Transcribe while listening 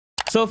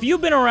So if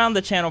you've been around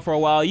the channel for a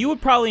while, you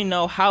would probably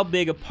know how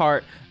big a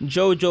part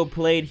JoJo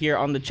played here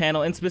on the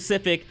channel, in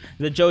specific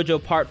the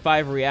JoJo Part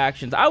 5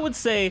 reactions. I would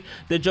say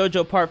the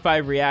JoJo Part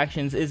 5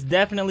 reactions is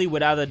definitely,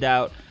 without a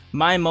doubt,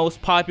 my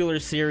most popular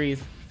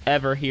series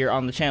ever here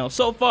on the channel,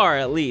 so far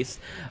at least.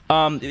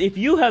 If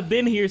you have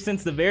been here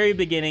since the very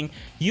beginning,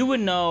 you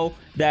would know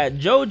that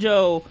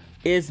JoJo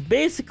is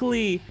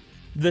basically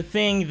the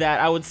thing that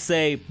I would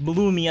say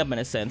blew me up in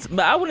a sense.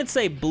 But I wouldn't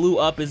say blew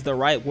up is the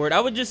right word. I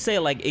would just say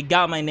like it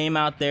got my name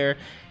out there.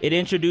 It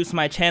introduced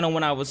my channel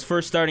when I was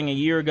first starting a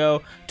year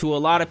ago to a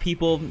lot of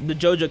people, the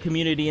JoJo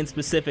community in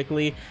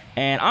specifically,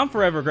 and I'm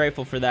forever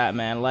grateful for that,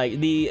 man. Like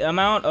the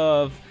amount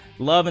of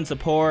love and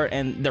support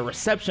and the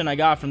reception I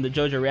got from the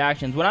JoJo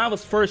reactions when I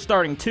was first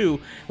starting too.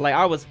 Like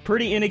I was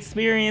pretty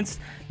inexperienced,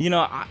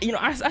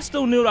 I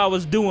still knew what I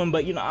was doing,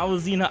 but I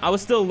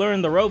was still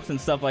learning the ropes and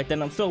stuff like that,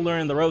 and I'm still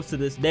learning the ropes to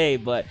this day.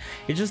 But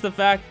it's just the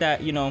fact that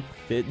the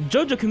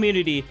JoJo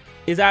community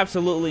is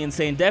absolutely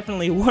insane,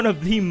 definitely one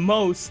of the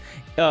most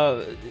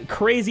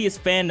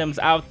craziest fandoms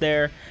out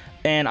there,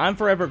 and I'm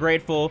forever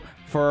grateful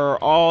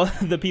for all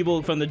the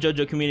people from the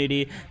JoJo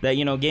community that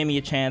gave me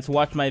a chance,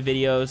 watched my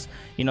videos,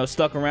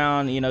 stuck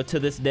around to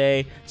this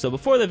day. So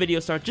before the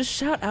video starts, just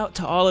shout out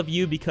to all of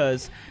you,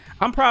 because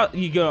I'm proud.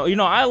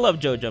 I love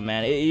JoJo,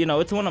 man.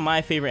 It's one of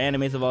my favorite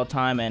animes of all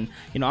time, and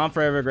I'm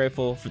forever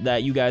grateful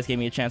that you guys gave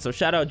me a chance. So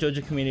shout out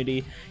JoJo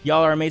community,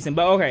 y'all are amazing.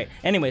 But okay,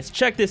 anyways,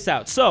 check this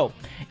out. So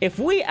if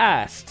we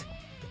asked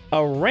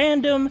a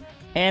random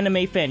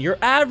anime fan, your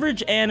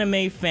average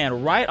anime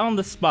fan, right on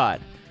the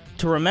spot,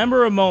 to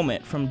remember a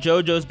moment from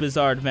JoJo's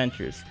Bizarre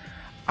Adventures,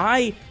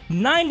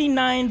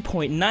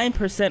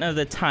 99.9% of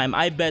the time,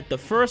 I bet the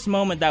first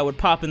moment that would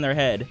pop in their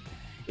head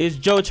is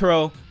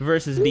Jotaro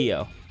vs.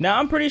 DIO. Now,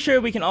 I'm pretty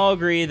sure we can all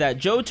agree that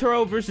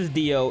Jotaro vs.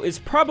 DIO is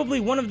probably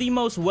one of the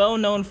most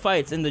well-known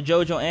fights in the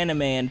JoJo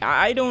anime, and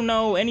I don't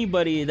know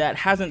anybody that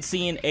hasn't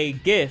seen a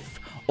GIF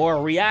or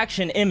a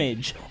reaction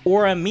image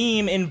or a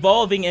meme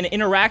involving an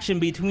interaction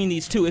between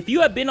these two. If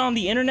you have been on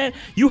the internet,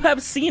 you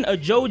have seen a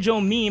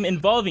JoJo meme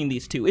involving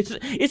these two.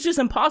 It's just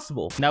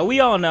impossible. Now, we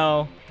all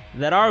know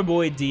that our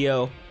boy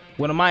DIO,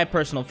 one of my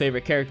personal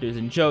favorite characters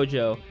in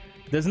JoJo,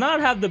 does not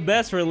have the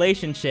best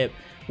relationship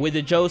with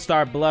the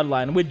Joestar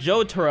bloodline, with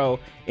Jotaro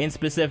in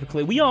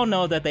specifically. We all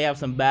know that they have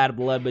some bad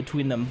blood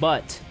between them,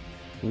 but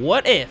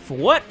what if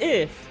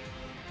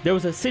there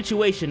was a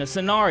situation, a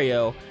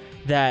scenario,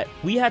 that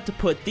we had to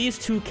put these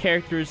two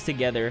characters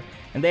together,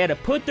 and they had to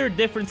put their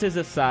differences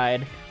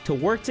aside to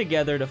work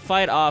together to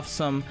fight off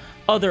some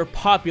other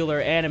popular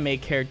anime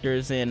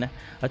characters in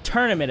a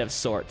tournament of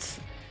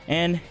sorts.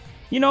 And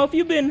if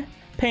you've been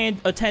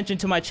paying attention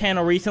to my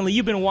channel recently,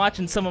 you've been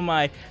watching some of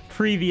my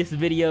previous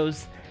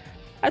videos,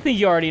 I think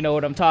you already know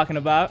what I'm talking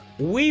about.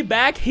 We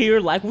back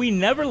here like we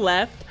never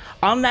left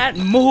on that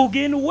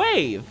Mugen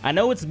wave. I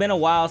know it's been a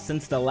while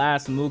since the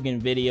last Mugen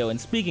video,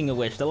 and speaking of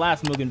which, the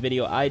last Mugen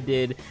video I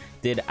did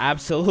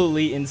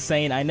absolutely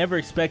insane. I never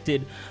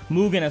expected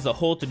Mugen as a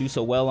whole to do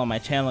so well on my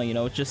channel.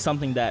 It's just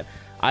something that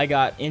I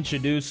got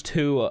introduced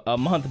to a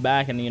month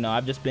back, and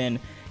I've just been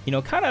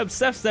kind of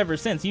obsessed ever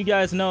since. You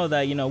guys know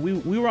that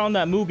we were on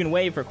that Mugen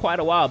wave for quite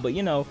a while, but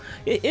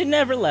it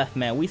never left,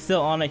 man. We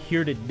still on it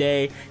here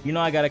today.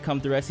 I gotta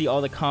come through. I see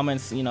all the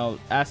comments,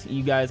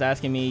 you guys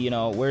asking me,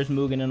 where's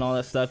Mugen and all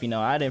that stuff.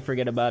 I didn't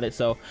forget about it,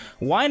 so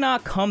why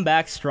not come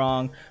back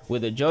strong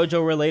with a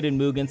JoJo related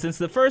Mugen, since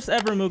the first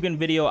ever Mugen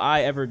video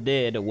I ever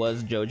did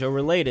was JoJo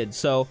related.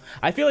 So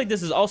I feel like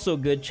this is also a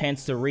good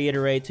chance to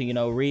reiterate,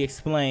 to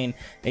re-explain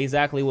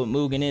exactly what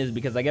Mugen is,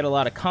 because I get a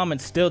lot of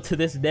comments still to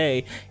this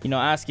day,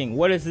 asking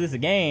what is this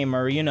game,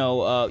 or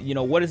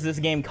what is this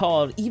game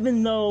called,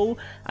 even though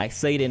I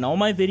say it in all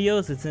my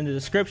videos. It's in the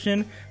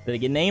description. The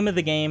name of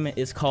the game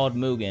is called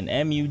Mugen,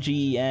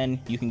 M-U-G-E-N.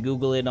 You can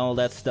Google it and all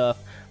that stuff.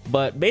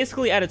 But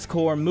basically, at its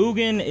core,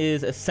 Mugen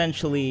is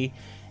essentially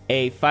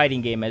a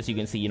fighting game, as you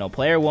can see.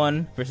 Player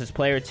 1 versus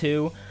player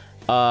 2.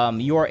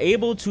 You are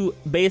able to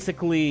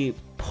basically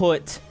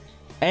put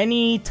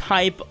any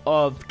type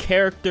of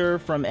character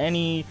from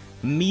any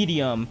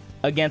medium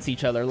against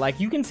each other. Like,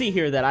 you can see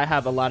here that I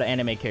have a lot of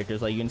anime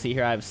characters. Like, you can see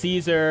here I have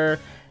Caesar,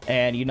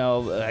 and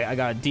I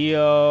got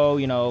Dio,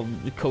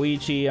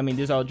 Koichi. I mean,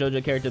 these are all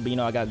JoJo characters, but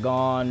I got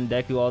Gon,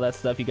 Deku, all that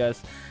stuff. You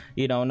guys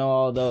know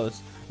all those.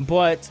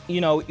 But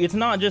it's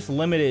not just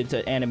limited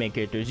to anime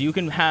characters. You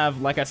can have,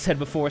 like I said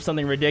before,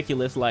 something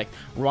ridiculous like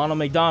Ronald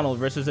McDonald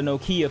versus a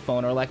Nokia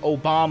phone, or like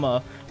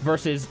Obama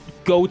versus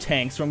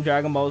Gotenks from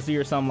Dragon Ball Z,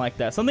 or something like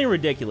that. Something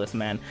ridiculous,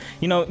 man.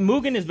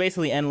 Mugen is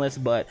basically endless,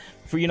 but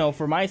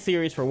for my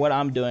series, for what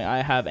I'm doing,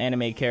 I have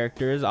anime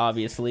characters,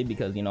 obviously,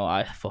 because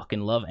I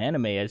fucking love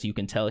anime, as you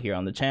can tell here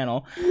on the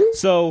channel.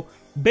 So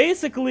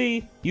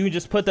basically, you can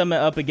just put them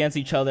up against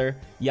each other,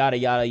 yada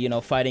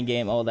yada, fighting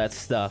game, all that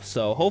stuff.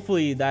 So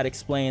hopefully that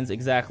explains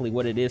exactly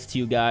what it is to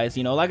you guys.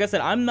 Like I said,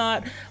 I'm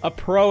not a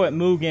pro at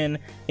Mugen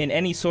in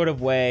any sort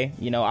of way.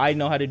 I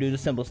know how to do the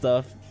simple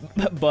stuff,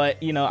 but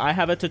I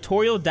have a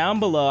tutorial down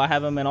below. I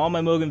have them in all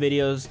my Mugen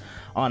videos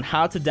on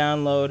how to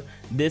download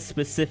this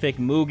specific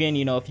Mugen.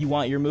 You know, if you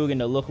want your Mugen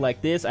to look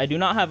like this. I do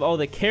not have all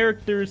the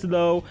characters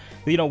though.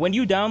 You know, when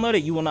you download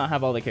it, you will not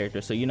have all the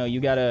characters. So, you know, you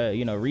gotta,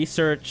 you know,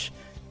 research.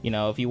 You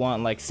know, if you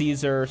want like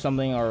Caesar or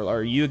something,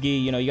 or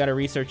Yugi, you know, you gotta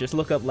research. Just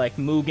look up like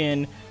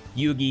Mugen,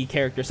 Yugi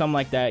character, something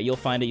like that. You'll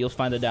find it. You'll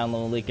find the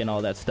download link and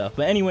all that stuff.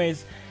 But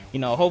anyways, you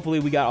know, hopefully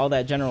we got all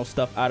that general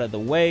stuff out of the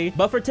way.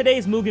 But for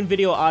today's Mugen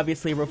video,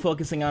 obviously we're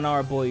focusing on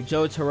our boy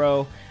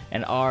Jotaro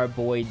and our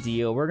boy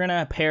Dio. We're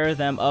gonna pair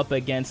them up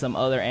against some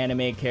other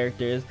anime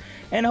characters,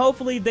 and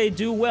hopefully they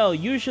do well.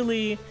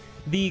 Usually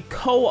the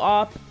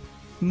co-op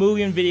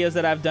Mugen videos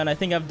that I've done, I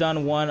think I've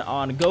done one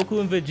on Goku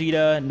and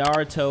Vegeta,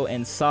 Naruto,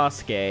 and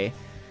Sasuke.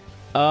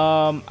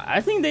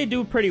 I think they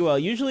do pretty well.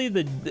 Usually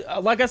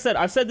like I said,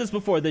 I've said this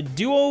before, the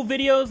duo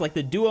videos, like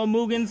the duo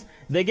Mugens,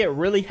 they get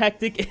really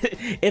hectic.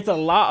 It's a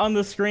lot on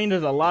the screen.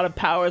 There's a lot of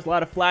powers, a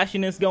lot of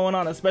flashiness going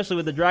on, especially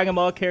with the Dragon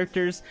Ball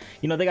characters.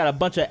 You know, they got a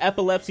bunch of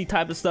epilepsy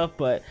type of stuff,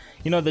 but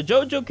you know, the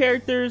JoJo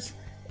characters,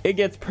 it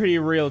gets pretty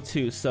real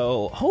too.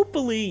 So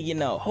hopefully, you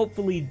know,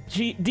 hopefully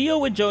Dio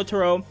with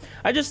Jotaro,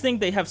 I just think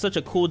they have such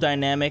a cool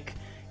dynamic,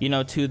 you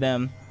know, to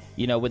them,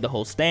 you know, with the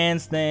whole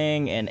stance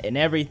thing and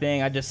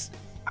everything.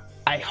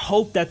 I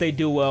hope that they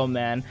do well,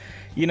 man.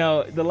 You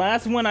know, the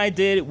last one I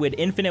did with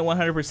Infinite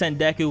 100%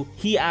 Deku,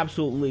 he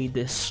absolutely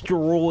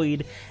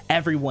destroyed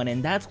everyone,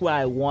 and that's what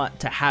I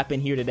want to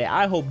happen here today.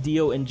 I hope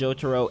Dio and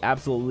Jotaro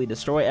absolutely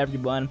destroy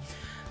everyone.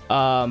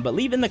 But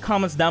leave in the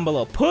comments down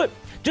below.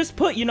 Just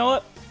put, you know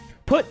what?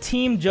 Put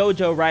Team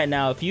JoJo right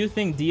now if you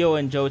think Dio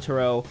and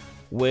Jotaro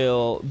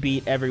will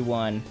beat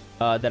everyone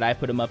that I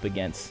put him up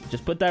against.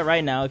 Just put that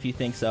right now if you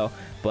think so.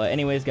 But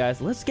anyways,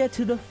 guys, let's get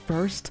to the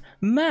first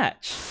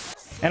match.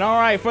 And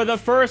alright, for the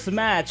first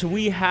match,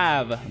 we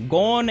have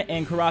Gon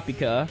and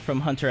Kurapika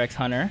from Hunter x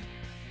Hunter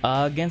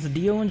against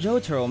Dio and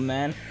Jotaro,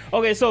 man.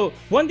 Okay, so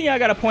one thing I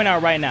gotta point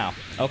out right now.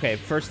 Okay,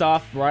 first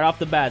off, right off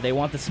the bat, they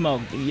want the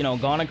smoke. You know,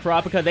 Gon and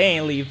Kurapika, they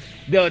ain't leave.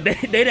 They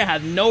didn't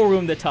have no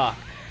room to talk.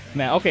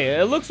 Man, okay,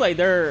 it looks like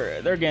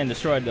they're getting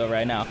destroyed though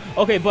right now.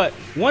 Okay, but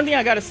one thing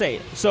I gotta say,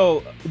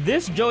 so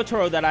this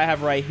Jotaro that I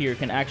have right here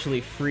can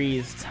actually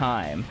freeze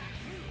time.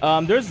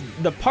 There's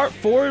the part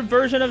 4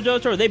 version of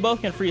Jotaro, they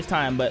both can freeze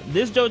time, but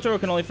this Jotaro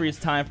can only freeze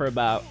time for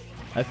about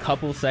a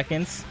couple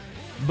seconds.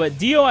 But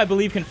Dio, I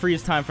believe, can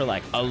freeze time for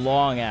like a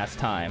long ass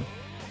time.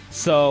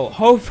 So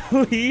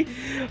hopefully,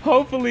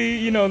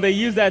 you know, they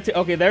use that to,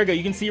 okay, there we go,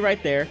 you can see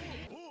right there.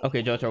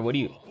 Okay, Jotaro,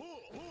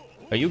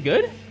 are you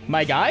good?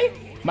 My guy,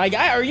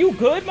 are you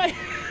good?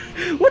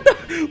 What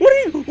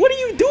are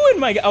you doing,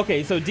 my guy?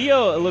 Okay, so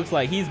Dio, it looks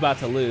like he's about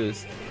to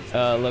lose,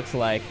 looks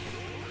like.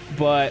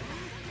 But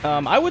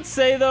I would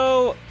say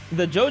though,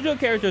 the JoJo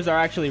characters are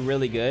actually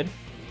really good.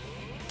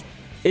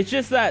 It's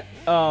just that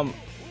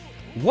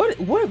what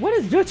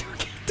is JoJo?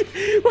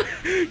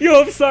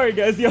 Yo, I'm sorry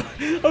guys. Yo,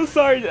 I'm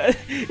sorry.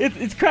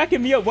 It's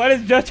cracking me up. Why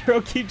does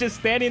Jotaro keep just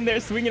standing there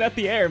swinging at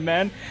the air,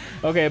 man?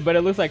 Okay, but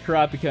it looks like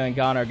Kurapika and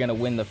Gon are gonna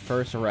win the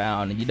first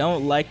round. You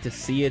don't like to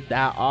see it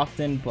that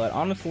often, but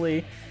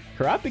honestly,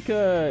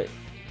 Kurapika,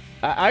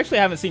 I actually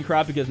haven't seen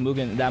Kurapika's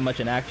Mugen that much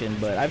in action,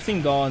 but I've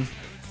seen Gon's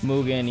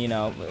Mugen, you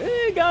know,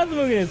 Gon's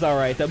Mugen is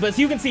alright though. But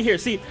you can see here,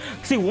 see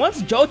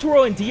once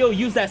Jotaro and Dio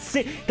use that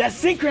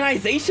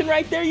synchronization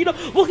right there, you know,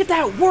 look at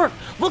that work.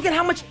 Look at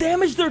how much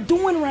damage they're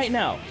doing right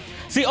now.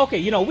 See, okay,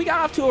 you know, we got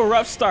off to a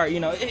rough start,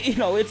 you know,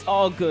 it's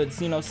all good.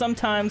 You know,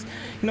 sometimes,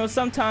 you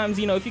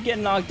know, if you get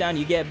knocked down,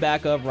 you get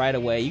back up right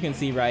away. You can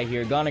see right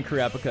here, Gon and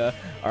Kurapika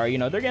are, you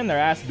know, they're getting their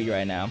ass beat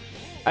right now.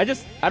 I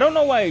don't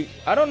know why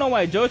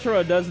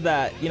Jotaro does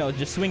that, you know,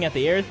 just swing at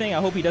the air thing.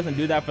 I hope he doesn't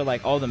do that for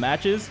like all the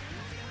matches.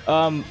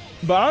 But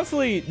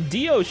honestly,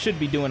 Dio should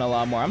be doing a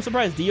lot more. I'm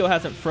surprised Dio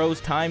hasn't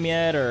froze time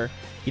yet, or,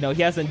 you know,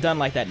 he hasn't done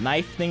like that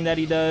knife thing that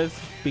he does,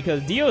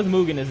 because Dio's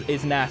Mugen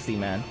is nasty,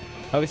 man.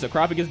 Okay, so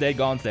Kurapika's dead,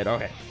 Gon's dead.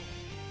 Okay.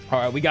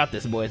 Alright, we got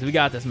this, boys. We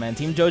got this, man.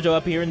 Team JoJo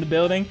up here in the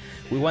building.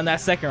 We won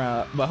that second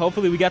round, but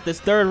hopefully we got this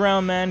third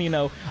round, man. You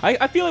know,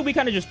 I feel like we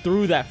kind of just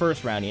threw that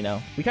first round, you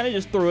know. We kind of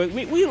just threw it.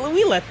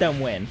 We let them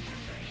win.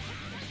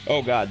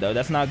 Oh god, though,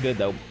 that's not good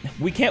though.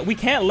 We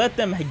can't let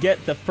them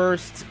get the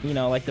first, you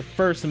know, like the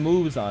first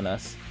moves on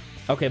us.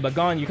 Okay, but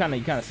Gon, you kind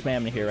of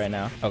spamming it here right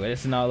now. Okay,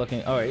 this is not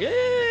looking. All right,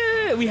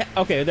 yeah,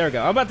 okay, there we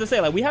go. I'm about to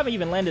say, like, we haven't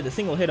even landed a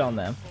single hit on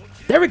them.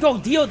 There we go,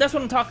 Dio. That's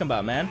what I'm talking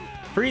about, man.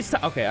 Freeze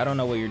time. Okay, I don't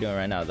know what you're doing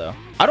right now though.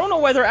 I don't know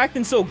why they're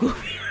acting so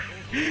goofy.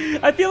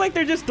 I feel like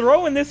they're just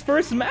throwing this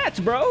first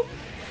match, bro.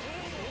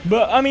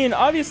 But I mean,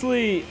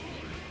 obviously,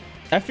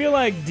 I feel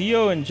like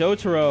Dio and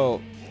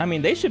Jotaro, I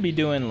mean, they should be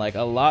doing like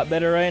a lot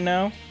better right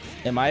now,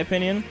 in my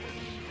opinion,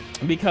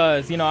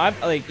 because, you know,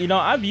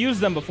 I've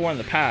used them before in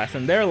the past,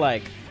 and they're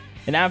like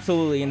an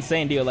absolutely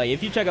insane deal. Like,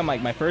 if you check out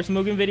like my first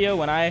Mugen video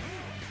when I,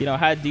 you know,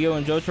 had Dio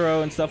and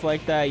Jotaro and stuff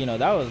like that, you know,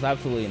 that was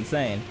absolutely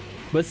insane.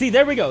 But see,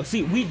 there we go.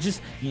 See, we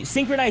just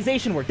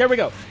synchronization work. There we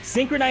go.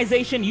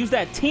 Synchronization. Use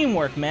that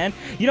teamwork, man.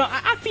 You know,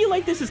 I feel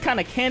like this is kind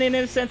of canon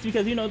in a sense,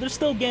 because, you know, they're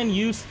still getting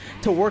used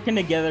to working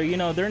together. You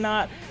know, they're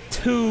not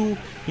too,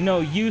 you know,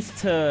 used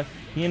to,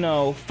 you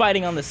know,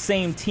 fighting on the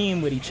same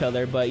team with each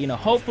other. But, you know,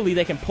 hopefully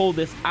they can pull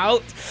this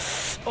out.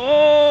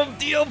 Oh,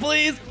 Dio,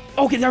 please.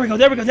 Okay, there we go,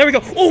 there we go, there we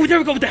go. Oh, there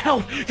we go with the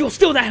health. Yo,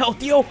 still that health,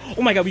 Dio.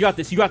 Oh my god, we got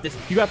this, you got this.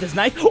 You got this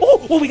knife.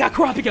 Oh, we got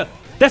Kurapika.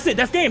 That's it,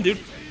 that's game, dude.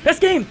 That's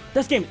game.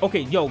 That's game. Okay,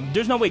 yo,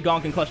 there's no way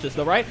Gon can clutch this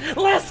though, right?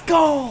 Let's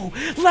go.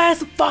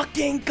 Let's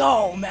fucking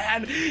go,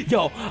 man.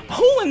 Yo,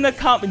 who in the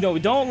comments, no,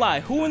 don't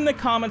lie. Who in the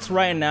comments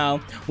right now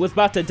was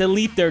about to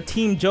delete their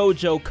Team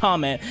JoJo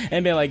comment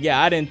and be like,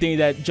 yeah, I didn't think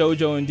that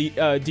JoJo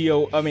and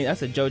Dio, I mean,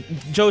 that's a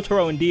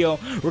Jotaro and Dio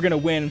were gonna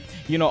win,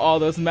 you know, all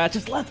those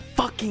matches. Let's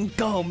fucking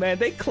go, man.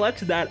 They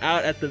clutched that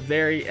out at the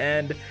very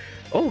end.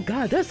 Oh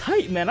god, that's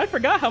hype, man. I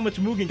forgot how much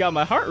Mugen got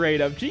my heart rate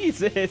up.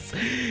 Jesus.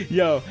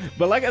 Yo,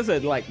 but like I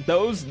said, like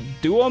those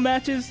duo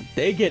matches,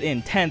 they get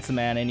intense,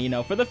 man. And you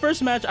know, for the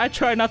first match, I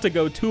try not to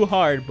go too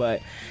hard,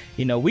 but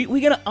you know, we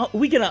gonna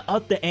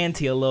up the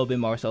ante a little bit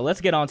more. So let's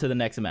get on to the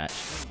next match.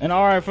 And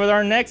all right, for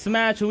our next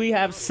match, we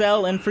have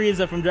Cell and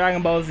Frieza from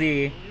Dragon Ball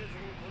Z.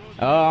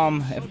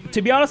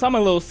 To be honest, I'm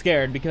a little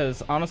scared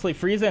because honestly,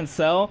 Frieza and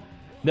Cell,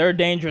 they're a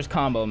dangerous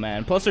combo,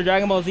 man. Plus, they're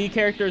Dragon Ball Z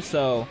characters,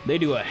 so they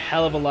do a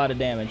hell of a lot of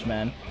damage,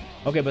 man.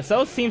 Okay, but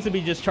Cell seems to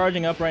be just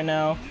charging up right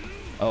now.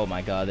 Oh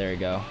my god, there we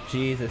go.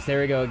 Jesus, there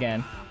we go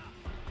again.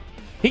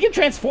 He can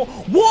transform.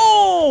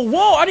 Whoa,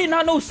 whoa! I did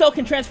not know Cell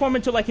can transform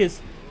into like his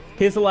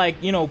like,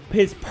 you know,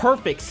 his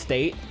perfect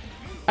state.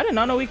 I did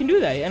not know he can do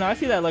that. And I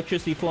see that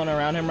electricity flowing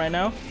around him right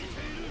now.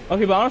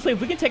 Okay, but honestly,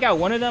 if we can take out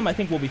one of them, I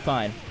think we'll be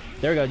fine.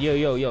 There we go.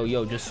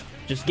 Yo, just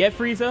get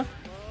Frieza.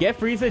 Get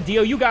Frieza.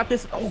 Dio, you got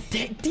this. Oh,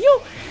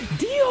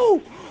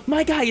 Dio!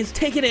 My guy is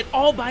taking it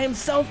all by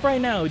himself right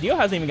now. Dio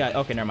hasn't even got...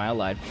 Okay, never mind. I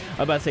lied. I was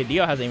about to say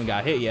Dio hasn't even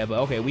got hit yet, but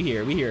okay, we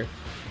here.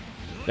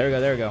 There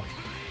we go.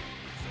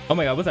 Oh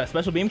my god, what's that?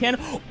 Special beam cannon?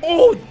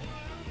 Oh!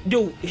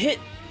 Yo, hit.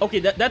 Okay,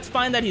 that's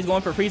fine that he's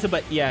going for Frieza,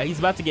 but yeah, he's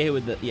about to get hit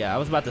with the... Yeah, I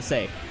was about to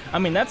say. I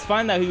mean, that's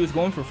fine that he was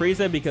going for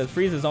Frieza because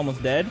Frieza's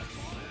almost dead.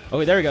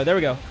 Okay, there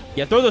we go.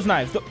 Yeah, throw those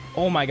knives.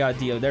 Oh my god,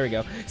 Dio. There we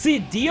go. See,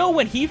 Dio,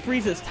 when he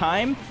freezes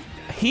time...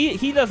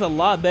 He does a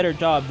lot better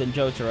job than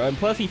Jotaro, and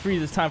plus he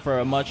freezes time for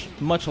a much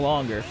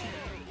longer.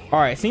 All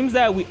right, seems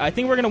that I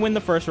think we're gonna win the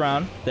first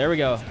round. There we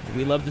go.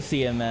 We love to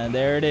see it, man.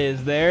 There it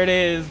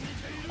is.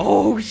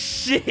 Oh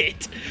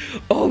shit,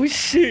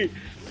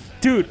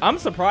 dude. I'm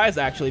surprised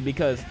actually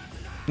because,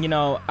 you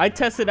know, I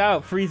tested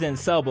out Frieza and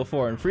Cell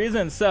before, and Frieza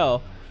and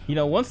Cell, you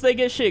know, once they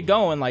get shit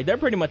going, like they're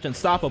pretty much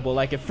unstoppable.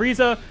 Like if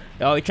Frieza,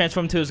 oh, he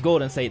transformed to his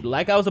golden state.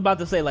 Like I was about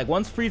to say, like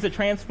once Frieza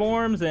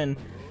transforms and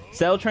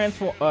Cell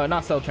transform,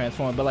 not Cell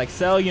transform, but like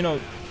Cell, you know,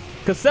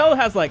 because Cell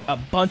has like a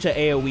bunch of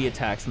AoE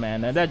attacks,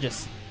 man, and that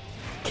just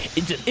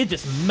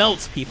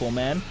melts people,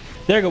 man.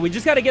 There you go. We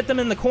just got to get them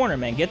in the corner,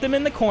 man. Get them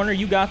in the corner.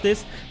 You got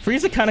this.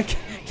 Frieza kind of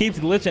keeps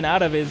glitching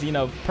out of his, you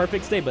know,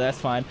 perfect state, but that's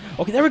fine.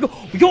 Okay, there we go.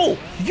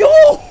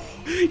 Yo!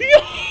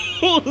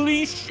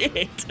 Holy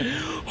shit,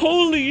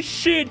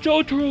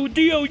 Jotaro,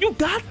 Dio, you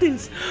got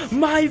this,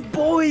 my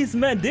boys,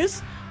 man.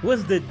 This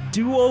was the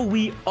duo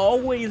we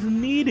always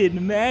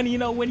needed, man. You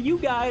know, when you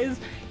guys,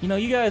 you know,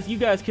 you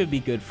guys could be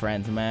good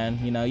friends, man.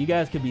 You know, you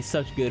guys could be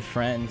such good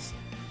friends,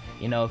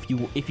 you know,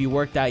 if you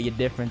worked out your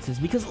differences,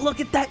 because look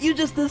at that, you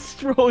just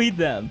destroyed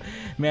them,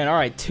 man. All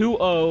right,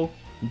 2-0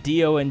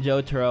 Dio and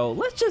Jotaro.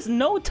 Let's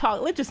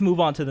just move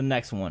on to the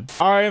next one.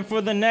 All right, and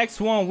for the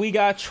next one, we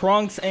got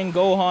Trunks and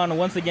Gohan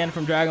once again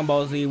from Dragon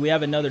Ball Z. We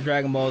have another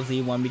Dragon Ball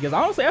Z one because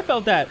honestly, I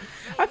felt that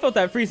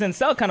Frieza and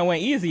Cell kind of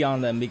went easy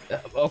on them.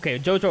 Okay,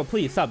 Jotaro,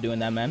 please stop doing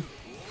that, man.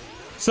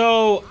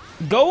 So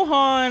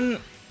Gohan,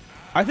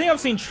 I think I've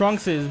seen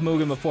Trunks'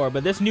 Mugen before,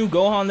 but this new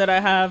Gohan that I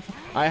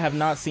have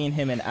not seen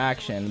him in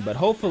action. But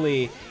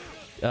hopefully,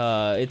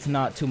 it's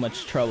not too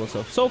much trouble.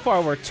 So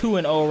far we're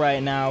 2-0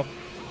 right now.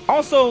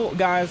 Also,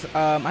 guys,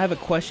 I have a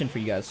question for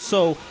you guys.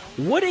 So,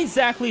 what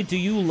exactly do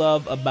you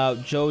love about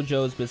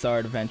JoJo's Bizarre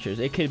Adventures?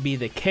 It could be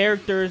the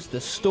characters, the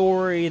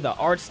story, the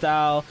art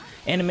style,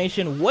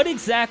 animation. What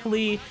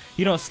exactly,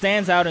 you know,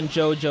 stands out in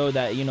JoJo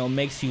that, you know,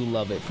 makes you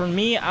love it? For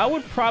me, I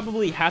would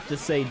probably have to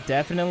say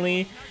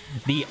definitely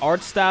the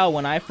art style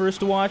when I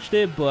first watched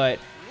it, but,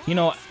 you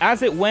know,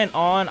 as it went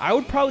on, I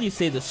would probably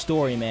say the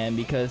story, man,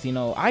 because, you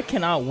know, I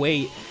cannot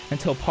wait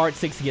until Part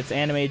 6 gets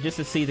animated just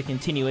to see the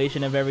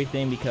continuation of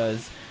everything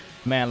because...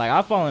 Man, like,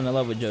 I've fallen in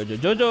love with JoJo.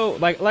 JoJo,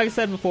 like I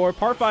said before,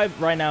 Part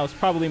 5 right now is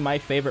probably my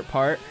favorite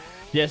part.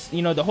 Just,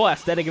 you know, the whole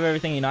aesthetic of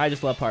everything, you know, I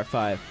just love Part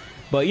 5.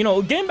 But, you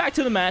know, getting back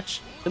to the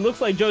match, it looks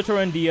like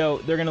Jotaro and Dio,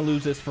 they're going to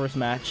lose this first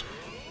match.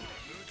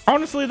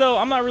 Honestly, though,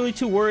 I'm not really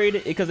too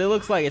worried because it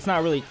looks like it's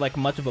not really, like,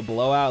 much of a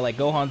blowout. Like,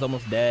 Gohan's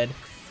almost dead.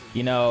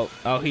 You know,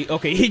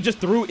 he just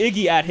threw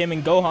Iggy at him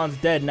and Gohan's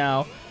dead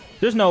now.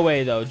 There's no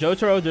way, though.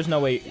 Jotaro, there's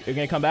no way. You're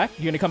going to come back?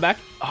 You're going to come back?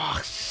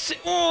 Oh, shit.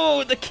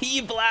 Oh, the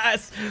ki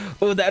blast.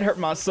 Oh, that hurt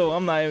my soul.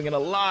 I'm not even going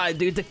to lie,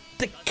 dude.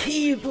 The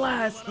ki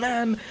blast,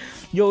 man.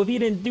 Yo, if he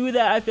didn't do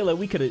that, I feel like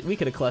we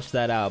could have clutched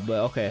that out.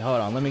 But, okay,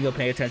 hold on. Let me go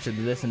pay attention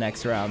to this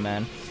next round,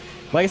 man.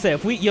 Like I said,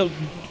 if we, yo,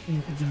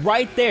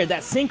 right there,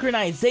 that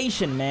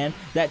synchronization, man,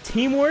 that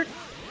teamwork,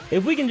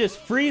 if we can just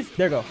freeze.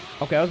 There you go.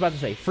 Okay, I was about to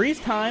say, freeze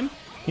time.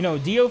 you know,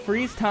 Dio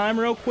freeze time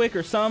real quick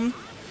or something.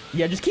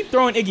 Yeah, just keep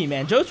throwing Iggy,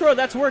 man. Jotaro,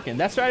 that's working.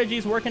 That strategy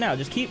is working out.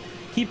 Just keep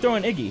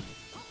throwing Iggy.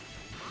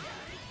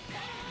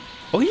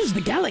 Oh, he used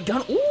the Gallic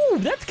gun. Ooh,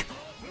 that's...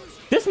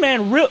 This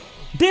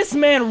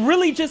man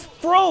really just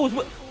froze.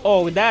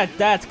 Oh,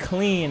 that's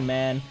clean,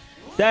 man.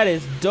 That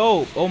is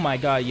dope. Oh my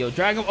god, yo,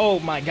 Dragon. Oh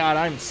my god,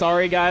 I'm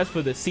sorry guys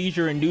for the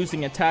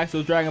seizure-inducing attacks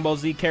those Dragon Ball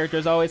Z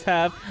characters always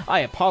have.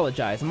 I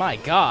apologize. My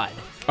god.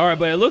 All right,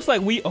 but it looks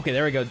like we. Okay,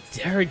 there we go.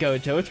 There we go,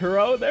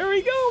 Jotaro. There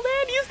we go, man.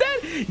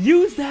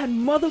 Use that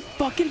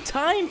motherfucking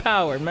time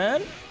power,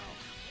 man.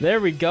 There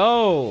we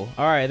go.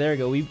 All right, there we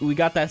go. We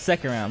got that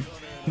second round.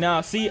 Now,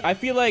 see, I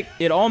feel like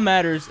it all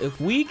matters if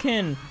we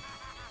can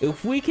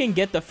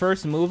get the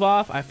first move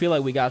off. I feel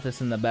like we got this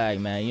in the bag,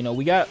 man. You know,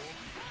 we got.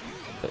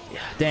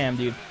 Damn,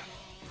 dude.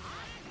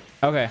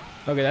 Okay,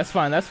 that's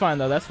fine. That's fine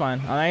though. That's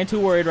fine. I ain't too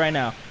worried right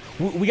now.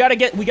 We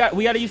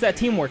gotta use that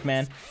teamwork,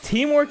 man.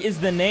 Teamwork is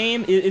the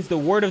name, is the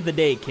word of the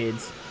day,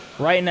 kids.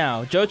 Right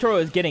now,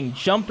 Jotaro is getting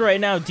jumped right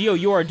now. Dio,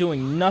 you are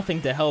doing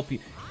nothing to help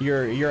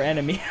your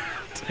enemy.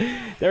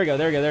 There we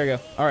go.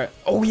 All right.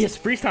 Oh yes,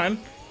 freeze time.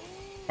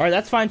 All right,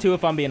 that's fine too.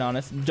 If I'm being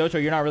honest,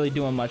 Jotaro, you're not really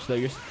doing much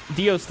though.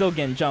 Dio's still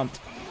getting jumped.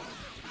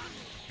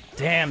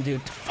 Damn,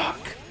 dude. Fuck.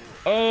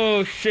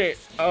 Oh shit.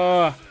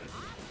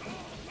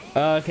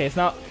 Okay, it's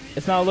not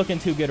looking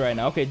too good right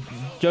now. Okay,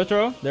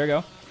 Jotaro, there we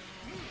go.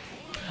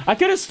 I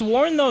could have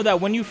sworn though that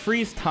when you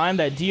freeze time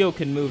that Dio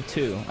can move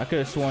too. I could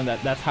have sworn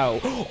that that's how.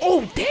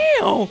 Oh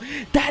damn!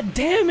 That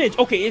damage.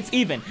 Okay, it's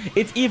even.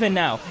 It's even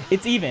now.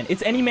 It's even.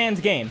 It's any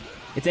man's game.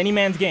 It's any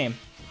man's game.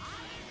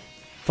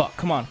 Fuck!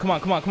 Come on!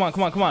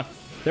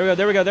 There we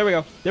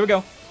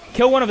go.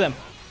 Kill one of them.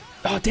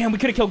 Oh damn! We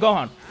could have killed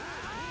Gohan.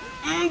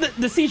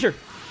 The seizure.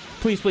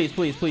 Please.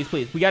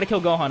 We gotta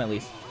kill Gohan at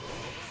least.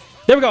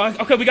 There we go.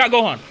 Okay, we got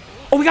Gohan.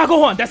 Oh, we got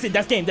Gohan. That's it.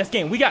 That's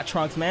game. We got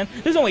Trunks, man.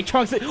 There's only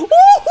Trunks. Let's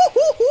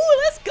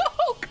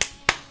go.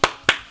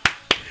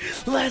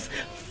 Let's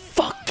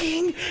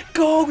fucking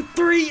go.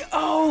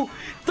 3-0.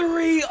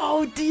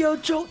 3-0 Dio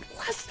Joe.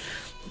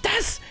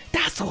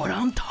 That's what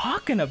I'm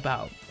talking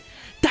about.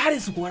 That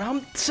is what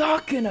I'm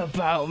talking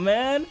about,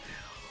 man.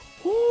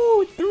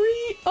 Ooh, 3-0.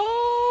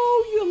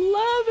 You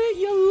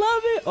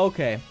love it.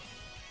 Okay.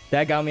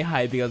 That got me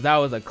hyped because that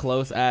was a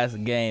close-ass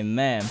game,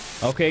 man.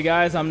 Okay,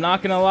 guys, I'm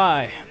not gonna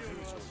lie.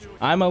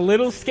 I'm a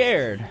little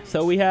scared.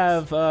 So we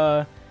have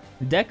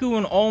Deku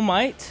and All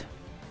Might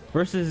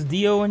versus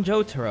Dio and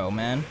Jotaro,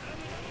 man.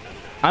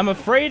 I'm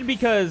afraid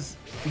because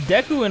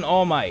Deku and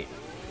All Might,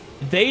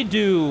 they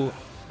do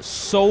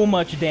so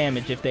much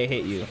damage if they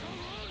hit you.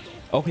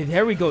 Okay,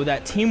 there we go.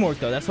 That teamwork,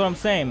 though. That's what I'm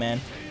saying,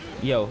 man.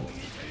 Yo.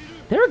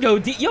 There we go.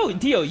 Yo,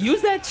 Dio,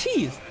 use that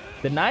cheese.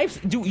 The knives,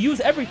 use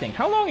everything.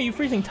 How long are you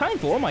freezing time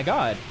for? Oh my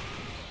god.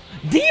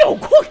 Dio,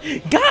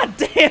 god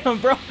damn,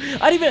 bro.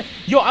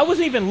 I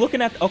wasn't even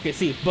looking at, okay,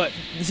 see,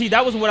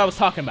 that was what I was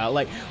talking about.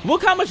 Like,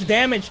 look how much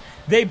damage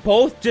they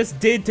both just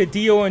did to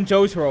Dio and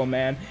Jotaro,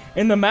 man,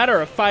 in the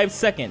matter of 5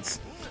 seconds.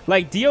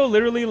 Like, Dio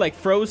literally, like,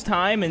 froze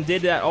time and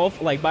did that all,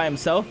 like, by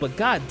himself, but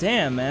god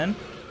damn, man.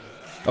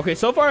 Okay,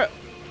 so far,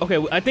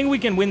 okay, I think we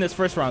can win this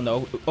first round,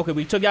 though. Okay,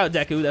 we took out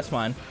Deku, that's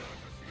fine.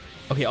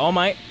 Okay, All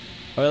Might.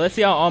 Okay, let's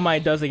see how All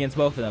Might does against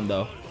both of them,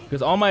 though.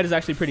 Because All Might is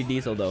actually pretty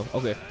diesel, though.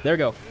 Okay, there we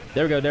go.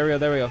 There we go.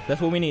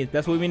 That's what we need.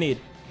 There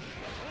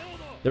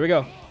we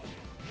go.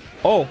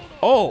 Oh,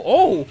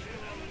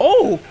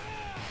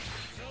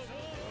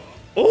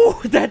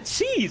 that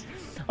cheese.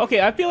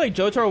 Okay, I feel like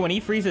Jotaro, when he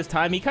freezes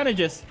time, he kind of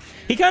just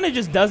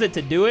does it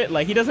to do it.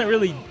 Like, he doesn't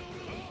really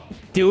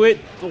do it,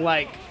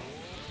 like,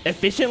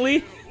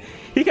 efficiently.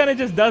 He kind of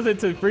just does it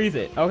to freeze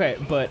it. Okay,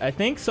 but I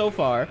think so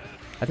far,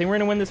 we're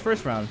going to win this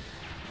first round.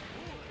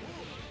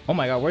 Oh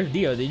my god, where's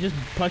Dio? They just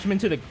punch him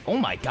into the... Oh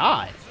my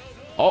god.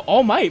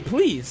 All Might,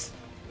 please.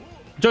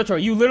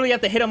 Jotaro, you literally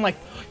have to hit him like...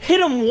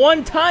 Hit him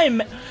one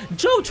time.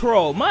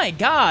 Jotaro, my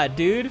god,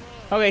 dude.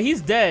 Okay,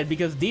 he's dead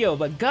because Dio,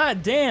 but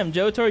god damn,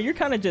 Jotaro, you're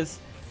kind of just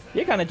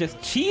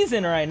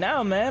cheesing right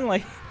now, man.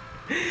 Like,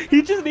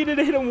 he just needed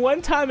to hit him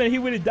one time and he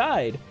would have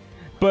died.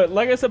 But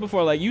like I said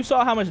before, like, you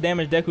saw how much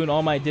damage Deku and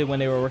All Might did when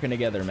they were working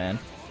together, man.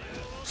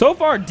 So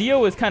far,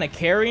 Dio is kind of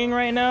carrying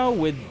right now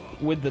with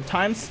the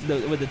time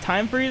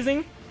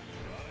freezing.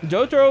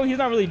 Jotaro, he's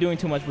not really doing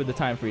too much with the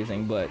time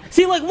freezing, but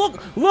see, like,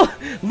 look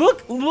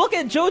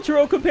at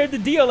Jotaro compared to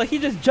Dio. Like, he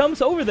just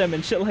jumps over them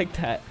and shit like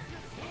that.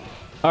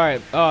 All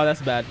right. Oh,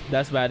 that's bad.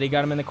 They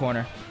got him in the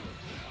corner.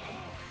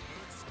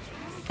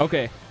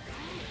 Okay,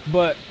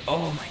 but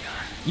oh my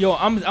god, yo,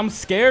 I'm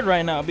scared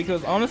right now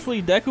because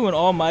honestly, Deku and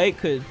All Might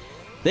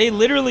they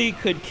literally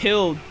could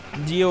kill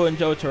Dio and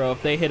Jotaro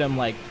if they hit him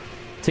like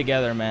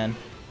together, man.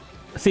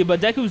 See, but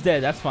Deku's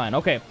dead. That's fine.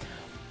 Okay,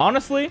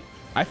 honestly,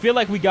 I feel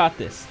like we got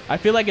this. I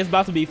feel like it's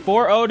about to be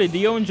 4-0 to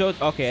Dio and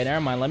Jotaro. Okay,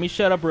 never mind. Let me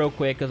shut up real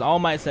quick because All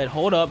Might said,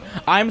 hold up,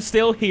 I'm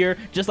still here,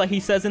 just like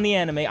he says in the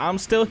anime. I'm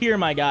still here,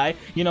 my guy.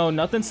 You know,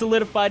 nothing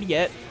solidified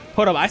yet.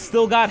 Hold up, I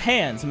still got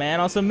hands, man,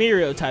 on some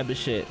Mirio type of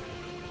shit.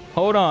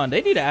 Hold on,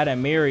 they need to add a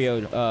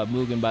Mario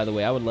Mugen, by the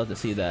way. I would love to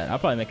see that. I'll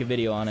probably make a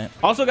video on it.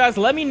 Also, guys,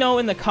 let me know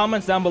in the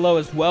comments down below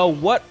as well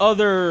what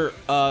other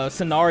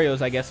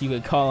scenarios, I guess you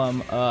could call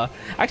them.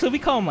 Actually, we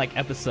call them like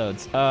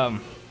episodes.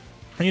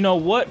 You know,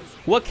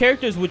 what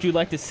characters would you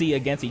like to see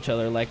against each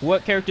other? Like,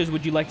 what characters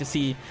would you like to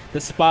see the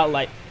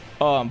spotlight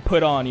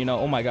put on? You know,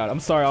 oh my god, I'm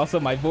sorry.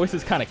 Also, my voice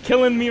is kind of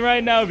killing me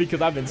right now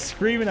because I've been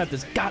screaming at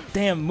this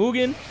goddamn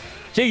Mugen.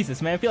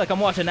 Jesus, man, I feel like I'm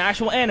watching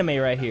actual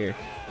anime right here.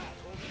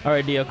 All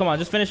right, Dio, come on,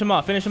 just finish him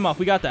off. Finish him off.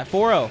 We got that.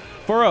 4-0.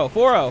 4-0.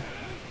 4-0.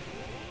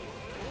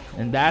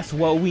 And that's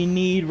what we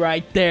need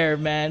right there,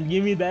 man.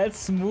 Give me that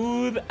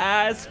smooth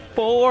ass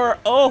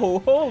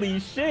 4-0. Holy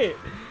shit.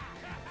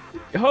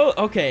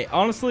 Okay,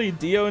 honestly,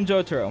 Dio and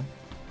Jotaro,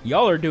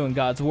 y'all are doing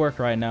God's work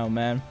right now,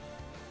 man.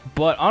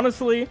 But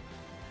honestly,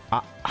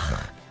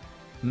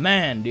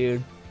 man,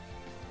 dude.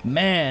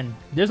 Man,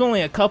 there's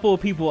only a couple of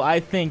people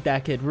I think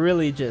that could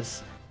really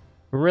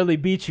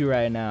beat you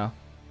right now.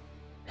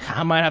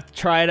 I might have to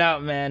try it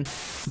out, man.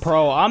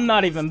 Bro, I'm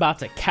not even about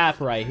to cap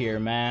right here,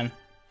 man.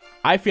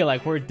 I feel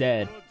like we're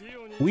dead.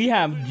 We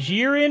have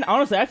Jiren.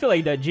 Honestly, I feel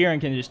like that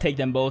Jiren can just take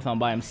them both on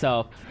by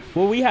himself.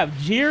 Well, we have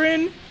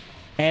Jiren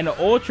and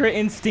Ultra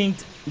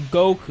Instinct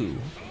Goku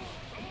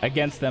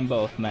against them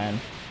both, man.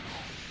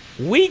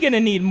 We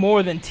gonna need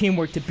more than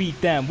teamwork to beat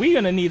them. We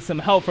gonna need some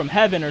help from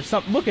heaven or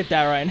something. Look at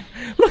that right now.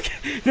 Look,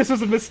 this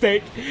was a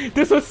mistake.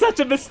 This was such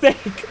a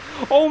mistake.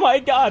 Oh my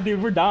god,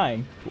 dude, we're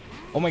dying.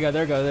 Oh my god,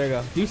 there we go, there we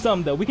go. Do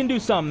something, though. We can do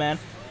something, man.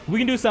 We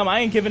can do something.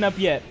 I ain't giving up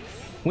yet.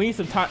 We need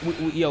some time.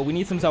 Yo, we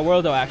need some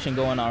Zaworldo action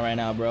going on right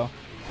now, bro.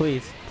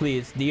 Please,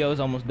 please. Dio's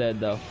almost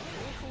dead, though.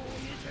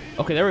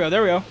 Okay, there we go,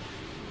 there we go.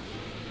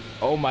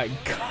 Oh my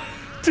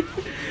god.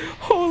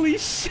 Holy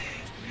shit.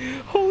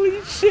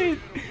 Holy shit.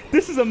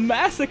 This is a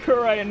massacre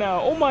right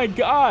now. Oh my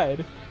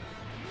god.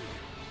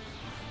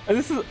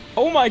 This is...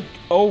 Oh my...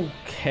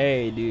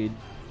 Okay, dude.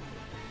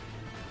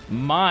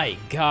 My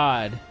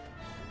god.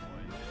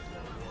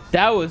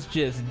 That was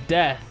just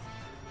death.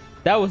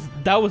 That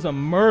was a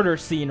murder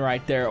scene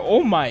right there.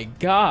 Oh my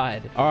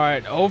god.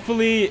 Alright,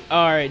 hopefully...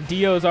 Alright,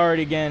 Dio's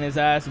already getting his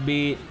ass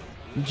beat.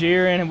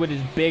 Jiren with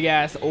his big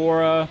ass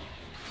aura.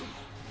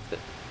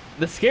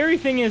 The scary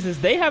thing is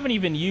they haven't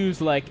even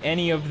used like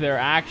any of their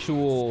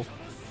actual,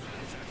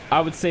 I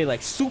would say,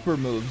 like super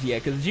moves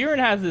yet. Because Jiren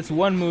has this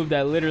one move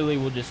that literally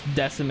will just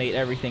decimate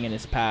everything in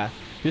his path.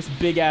 This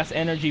big ass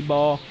energy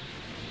ball.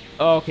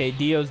 Okay,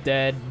 Dio's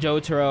dead.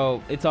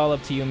 Jotaro, it's all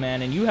up to you,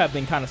 man. And you have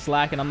been kind of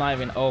slacking. I'm not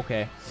even...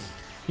 Okay.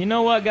 You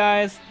know what,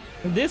 guys?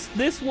 This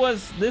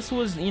was,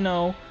 you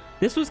know,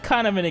 this was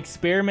kind of an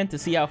experiment to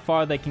see how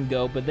far they can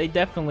go. But they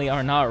definitely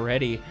are not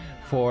ready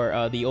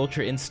for the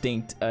Ultra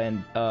Instinct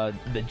and the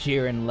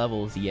Jiren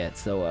levels yet.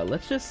 So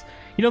let's just,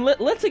 you know,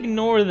 let's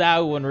ignore that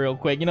one real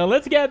quick. You know,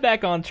 let's get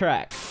back on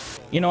track.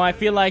 You know, I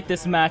feel like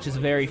this match is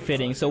very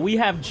fitting. So we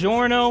have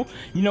Giorno,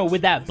 you know,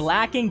 with that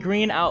black and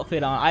green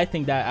outfit on. I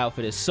think that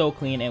outfit is so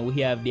clean. And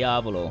we have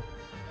Diavolo.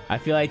 I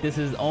feel like this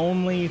is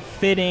only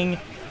fitting.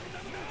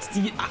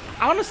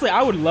 Honestly,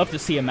 I would love to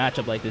see a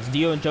matchup like this.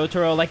 Dio and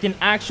Jotaro, like an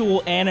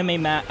actual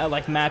anime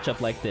matchup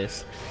like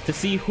this, to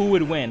see who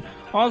would win.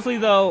 Honestly,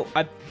 though,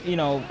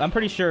 I'm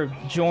pretty sure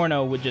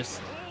Giorno would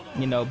just,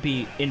 you know,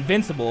 be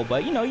invincible.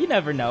 But, you know, you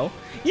never know.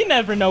 You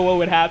never know what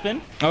would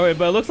happen. All right,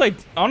 but it looks like,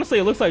 honestly,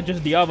 it looks like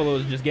just Diavolo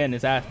is just getting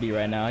his ass beat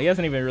right now. He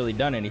hasn't even really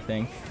done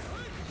anything.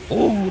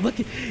 Oh, look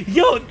at,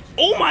 yo,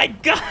 oh my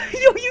god,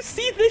 yo, you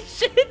see this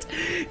shit?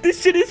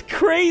 This shit is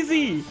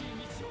crazy.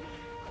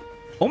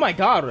 Oh my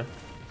god.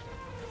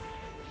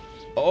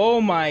 Oh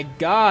my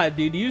god,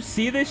 dude, you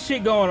see this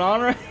shit going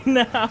on right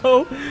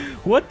now?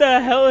 What the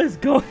hell is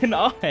going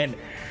on?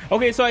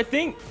 Okay, so I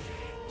think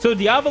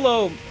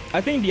Diavolo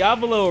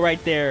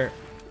right there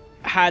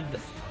had,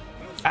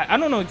 I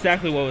don't know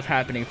exactly what was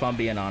happening, if I'm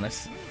being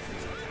honest.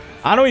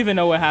 I don't even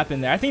know what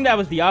happened there. I think that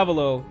was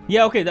Diavolo.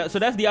 Yeah, okay, so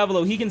that's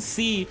Diavolo. He can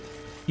see,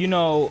 you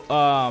know,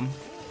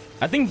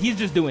 I think he's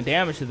just doing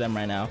damage to them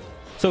right now.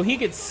 So he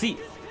could see.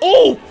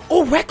 Oh,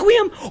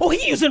 Requiem. Oh,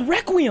 he's using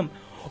Requiem.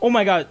 Oh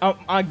my god,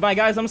 my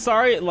guys, I'm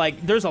sorry.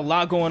 Like, there's a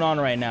lot going on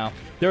right now.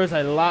 There is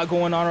a lot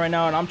going on right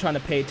now, and I'm trying to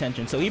pay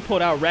attention. So he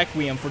pulled out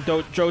Requiem for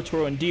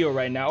Jotaro and Dio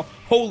right now.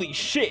 Holy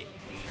shit.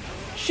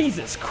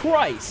 Jesus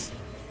Christ.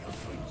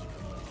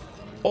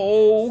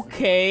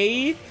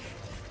 Okay.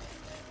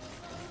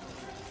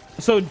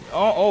 So,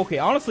 okay,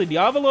 honestly,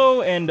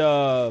 Diavolo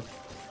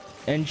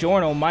and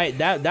Giorno might,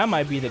 that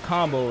might be the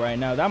combo right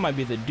now. That might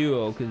be the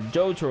duo, because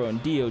Jotaro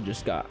and Dio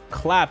just got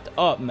clapped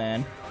up,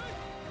 man.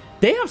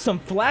 They have some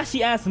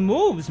flashy ass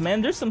moves,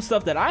 man. There's some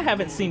stuff that I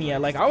haven't seen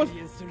yet. Like,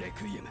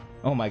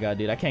 oh my god,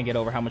 dude, I can't get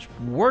over how much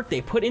work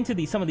they put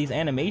into some of these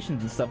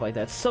animations and stuff like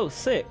that. It's so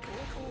sick.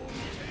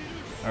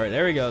 All right,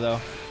 there we go,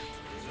 though.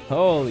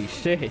 Holy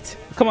shit.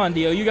 Come on,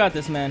 Dio, you got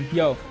this, man.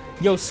 Yo,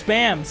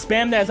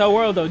 spam that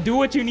Zaworldo. Do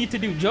what you need to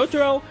do.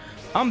 Jotaro,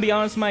 I'm gonna be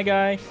honest, my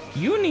guy.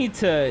 You need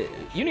to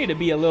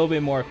be a little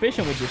bit more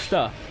efficient with your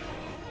stuff.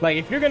 Like,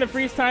 if you're gonna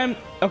freeze time,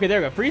 okay, there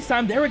we go. Freeze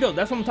time. There we go.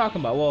 That's what I'm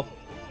talking about. Well,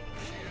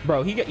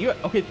 bro,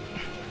 okay.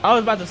 I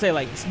was about to say,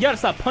 like, you gotta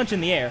stop punching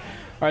the air.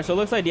 right, so it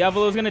looks like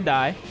Diavolo's gonna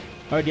die.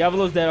 All right,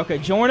 Diavolo's dead. Okay,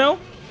 Giorno.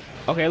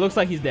 Okay, it looks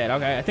like he's dead.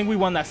 Okay, I think we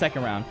won that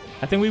second round.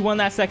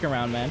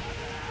 Man.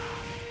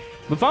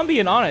 But if I'm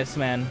being honest,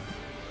 man.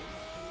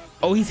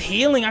 Oh, he's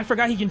healing. I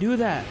forgot he can do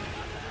that.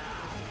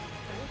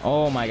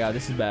 Oh my god,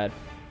 this is bad.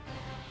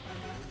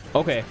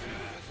 Okay.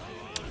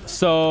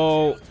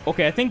 So,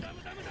 okay, I think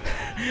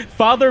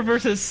father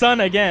versus son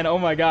again. Oh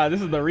my god,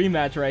 this is the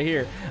rematch right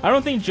here. I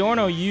don't think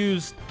Giorno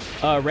used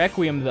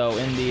Requiem though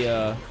in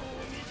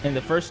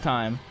the first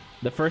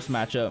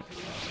matchup.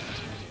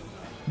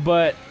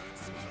 But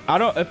I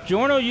don't, if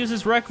Giorno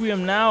uses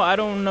Requiem now, I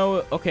don't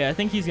know. Okay, I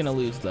think he's gonna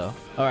lose though.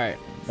 All right,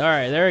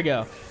 there we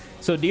go.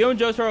 So Dio and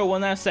Jotaro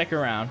won that second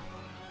round.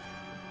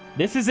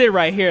 This is it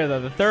right here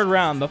though, the third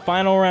round, the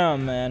final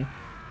round, man.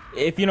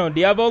 If, you know,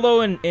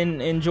 Diavolo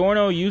and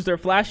Giorno use their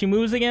flashy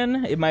moves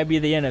again, it might be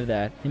the end of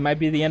that. It might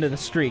be the end of the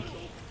streak.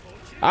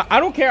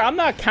 I don't care. I'm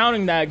not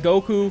counting that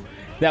Goku,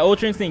 that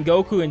Ultra Instinct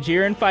Goku and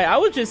Jiren fight. I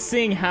was just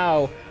seeing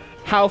how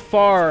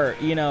far,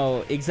 you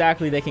know,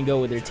 exactly they can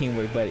go with their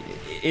teamwork, but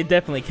it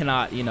definitely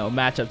cannot, you know,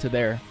 match up to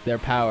their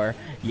power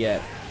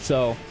yet.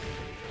 So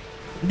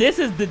this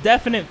is the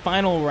definite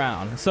final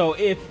round. So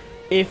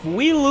if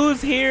we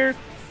lose here,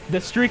 the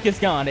streak is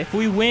gone. If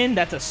we win,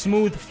 that's a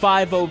smooth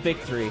 5-0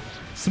 victory.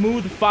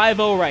 Smooth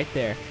 5-0 right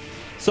there.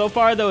 So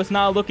far, though, it's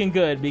not looking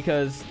good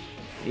because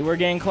we're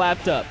getting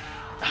clapped up.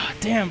 Oh,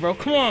 damn, bro.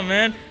 Come on,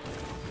 man.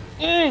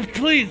 Oh,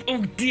 please. Oh,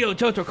 Dio,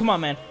 Jotaro. Come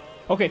on, man.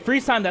 Okay,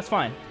 freeze time. That's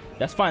fine.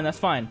 That's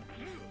fine.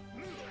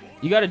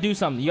 You got to do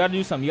something.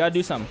 Do something here.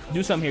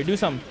 Do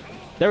something.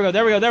 There we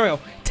go.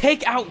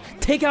 Take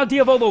out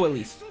Diavolo at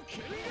least.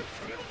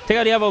 Take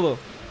out Diavolo.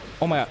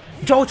 Oh, my God.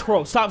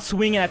 Jotaro, stop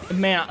swinging at...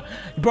 Man,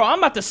 bro, I'm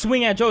about to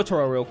swing at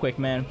Jotaro real quick,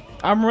 man.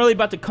 I'm really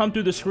about to come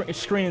through the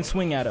screen and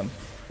swing at him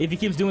if he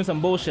keeps doing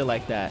some bullshit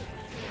like that.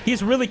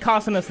 He's really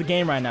costing us the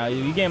game right now.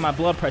 You're getting my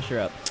blood pressure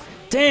up.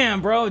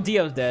 Damn, bro.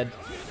 Dio's dead.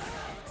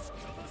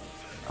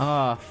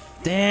 Oh,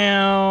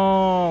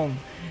 damn.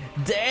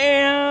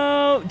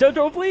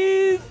 Jotaro,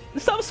 please.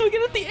 Stop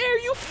swinging at the air.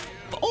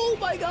 Oh,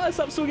 my God.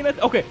 Stop swinging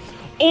at... Okay.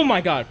 Oh, my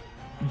God.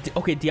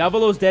 Okay,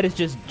 Diavolo's dead. It's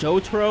just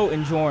Jotaro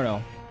and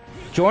Giorno.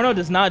 Giorno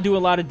does not do a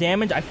lot of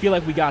damage. I feel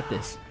like we got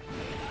this.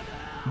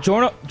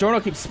 Giorno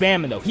keeps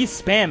spamming though. He's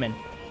spamming.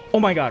 Oh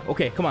my god.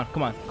 Okay, come on,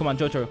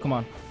 Jotaro, come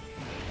on.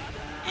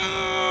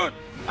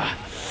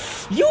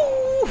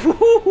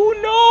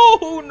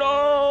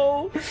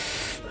 No.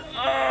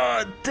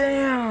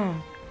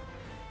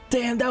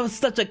 Damn, that was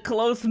such a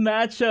close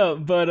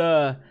matchup.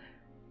 But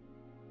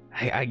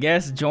I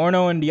guess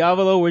Giorno and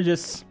Diavolo were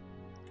just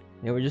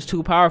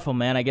too powerful,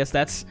 man. I guess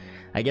that's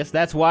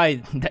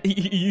why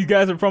you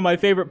guys are from my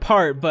favorite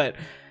part. But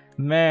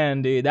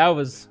man, dude, that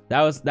was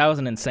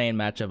an insane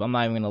matchup. I'm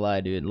not even gonna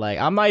lie, dude. Like,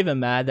 I'm not even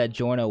mad that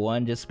Giorno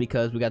won just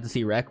because we got to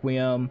see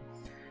Requiem,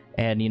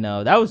 and you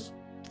know, that was,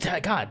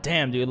 god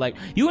damn, dude. Like,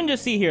 you can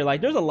just see here,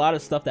 like, there's a lot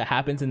of stuff that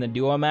happens in the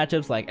duo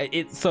matchups.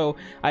 Like, so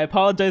I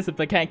apologize if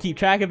I can't keep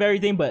track of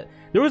everything, but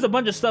there was a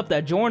bunch of stuff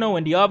that Giorno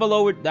and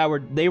Diavolo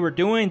were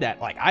doing that,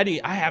 like, I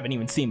haven't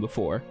even seen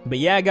before. But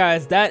yeah,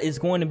 guys, that is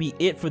going to be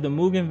it for the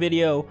Mugen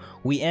video.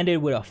 We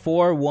ended with a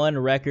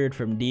 4-1 record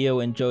from Dio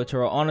and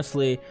Jotaro.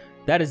 Honestly,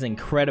 that is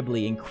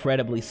incredibly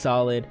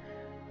solid.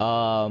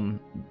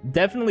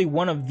 Definitely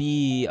one of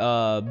the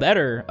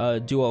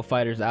better duo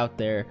fighters out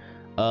there.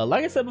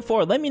 Like I said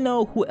before, let me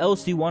know who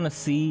else you want to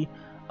see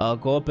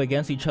go up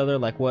against each other,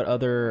 like what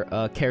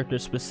other character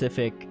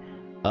specific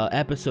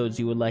episodes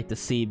you would like to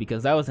see,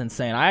 because that was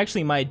insane. I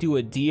actually might do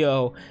a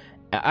Dio,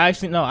 I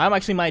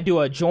actually might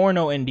do a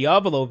Giorno and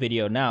Diavolo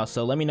video now,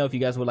 so let me know if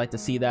you guys would like to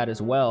see that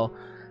as well.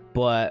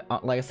 But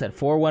like I said,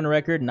 4-1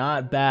 record,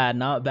 not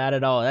bad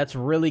at all. That's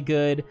really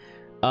good.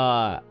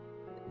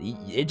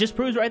 It just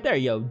proves right there,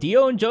 yo,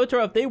 Dio and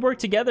Jotaro, if they work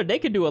together, they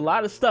could do a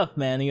lot of stuff,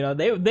 man. You know,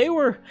 they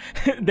were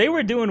they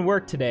were doing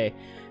work today.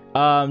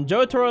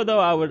 Jotaro, though,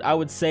 I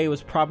would say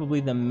was probably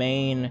the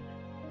main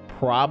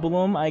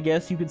problem, I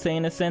guess you could say,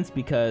 in a sense,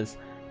 because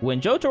when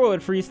Jotaro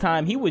would freeze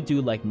time, he would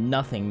do like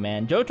nothing,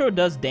 man. Jotaro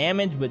does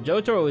damage, but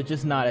Jotaro is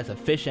just not as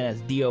efficient as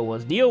Dio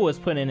was. Dio was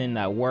putting in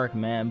that work,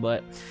 man.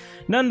 But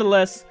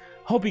nonetheless,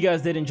 hope you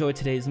guys did enjoy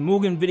today's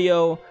Mugen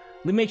video.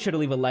 Make sure to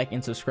leave a like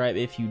and subscribe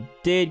if you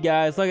did,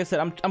 guys. Like I said,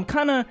 I'm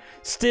kind of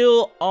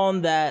still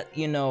on that,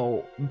 you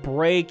know,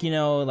 break, you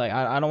know, like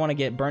I don't want to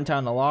get burnt out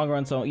in the long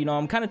run. So, you know,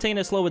 I'm kind of taking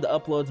it slow with the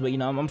uploads, but, you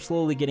know, I'm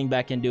slowly getting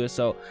back into it.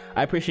 So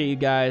I appreciate you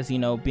guys, you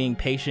know, being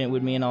patient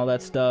with me and all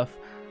that stuff.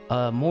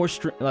 More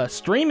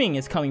streaming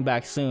is coming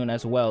back soon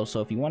as well.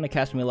 So if you want to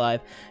catch me live,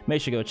 make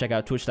sure to go check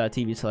out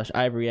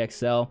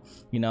twitch.tv/ivoryxl.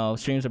 You know,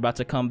 streams are about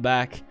to come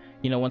back,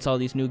 you know, once all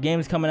these new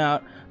games coming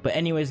out. But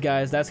anyways,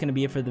 guys, that's gonna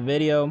be it for the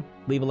video.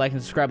 Leave a like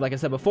and subscribe like I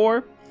said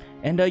before,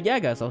 and yeah,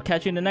 guys, I'll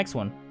catch you in the next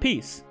one.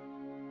 Peace.